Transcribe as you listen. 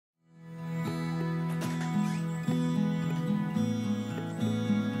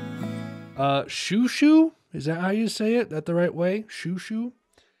Xiu Xiu? Is that how you say it? That the right way? Xiu Xiu?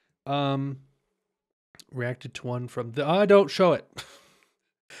 Um, reacted to one from the don't show it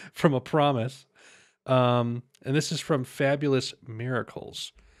from a promise. And this is from Fabulous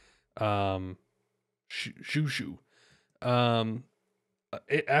Miracles. Xiu Xiu. Um,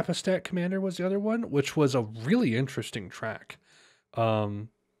 Apostat Commander was the other one, which was a really interesting track. Um,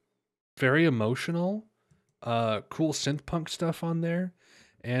 very emotional, cool synth punk stuff on there.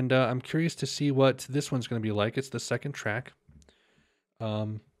 And I'm curious to see what this one's going to be like. It's the second track.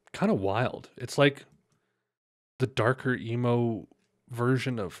 Kind of wild. It's like the darker emo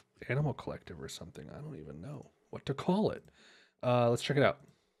version of Animal Collective or something. I don't even know what to call it. Let's check it out.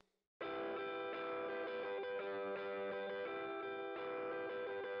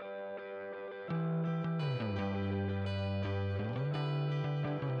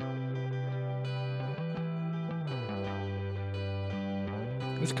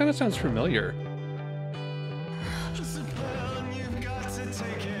 This kind of sounds familiar. It's a pill and you've got to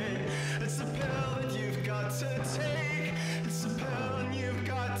take it. It's a pill that you've got to take. It's a pill and you've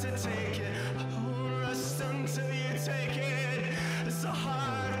got to take it. I won't rest until you take it. It's a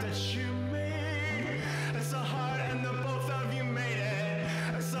heart that you made. It's a heart and the both of you made it.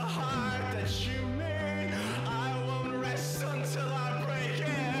 It's a heart that you made. I won't rest until I break it.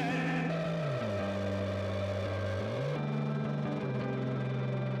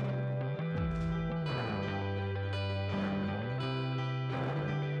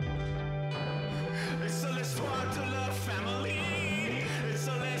 It's l'histoire de la famille. It's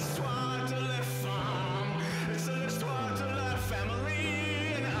l'histoire de la femme. It's l'histoire de la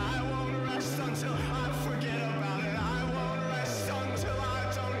family. And I won't rest until I forget about it. I won't rest until I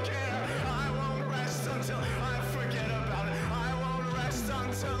don't care. I won't rest until I forget about it. I won't rest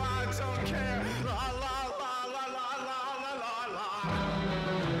until I don't care. La la la la la la la la la.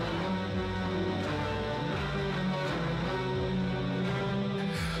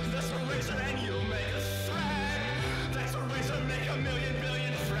 That's a razor and you make a thread. That's a razor, make a million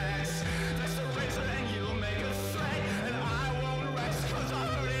billion threads. That's a razor and you make a thread. And I won't rest cause I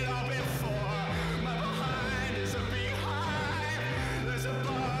heard it all before. My behind is a beehive. There's a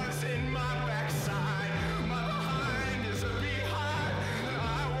buzz in my backside. My behind is a beehive. And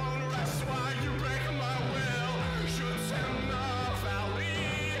I won't rest while you break my will. Shoot in the valley.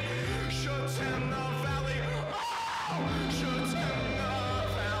 Shoot in the valley. Oh! Shoot in the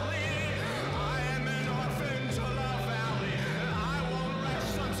valley. I am an orphan to the valley. And I won't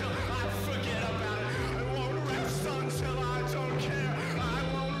rest until I forget about it. I won't rest until I don't care. I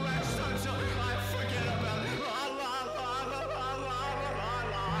won't rest until I forget about it. La la la la la la la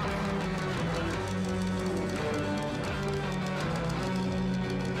la.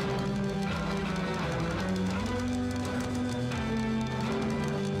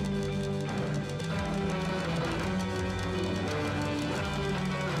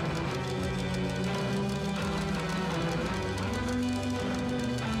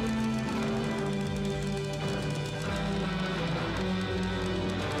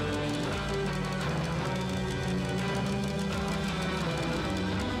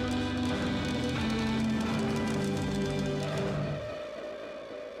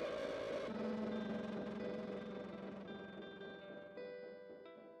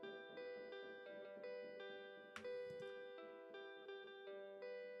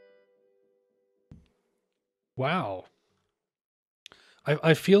 Wow.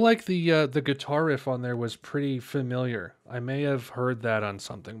 I feel like the guitar riff on there was pretty familiar. I may have heard that on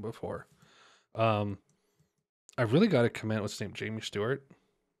something before. Um, I really got to commend what's his name, Jamie Stewart.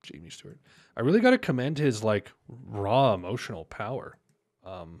 Jamie Stewart. I really got to commend his like raw emotional power.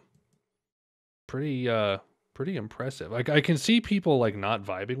 Um, pretty impressive. Like I can see people like not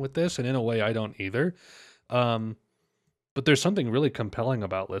vibing with this, and in a way I don't either. Um, but there's something really compelling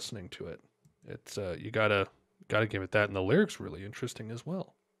about listening to it. It's you gotta give it that, and the lyrics really interesting as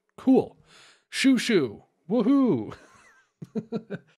well. Cool. Shoo shoo. Woohoo.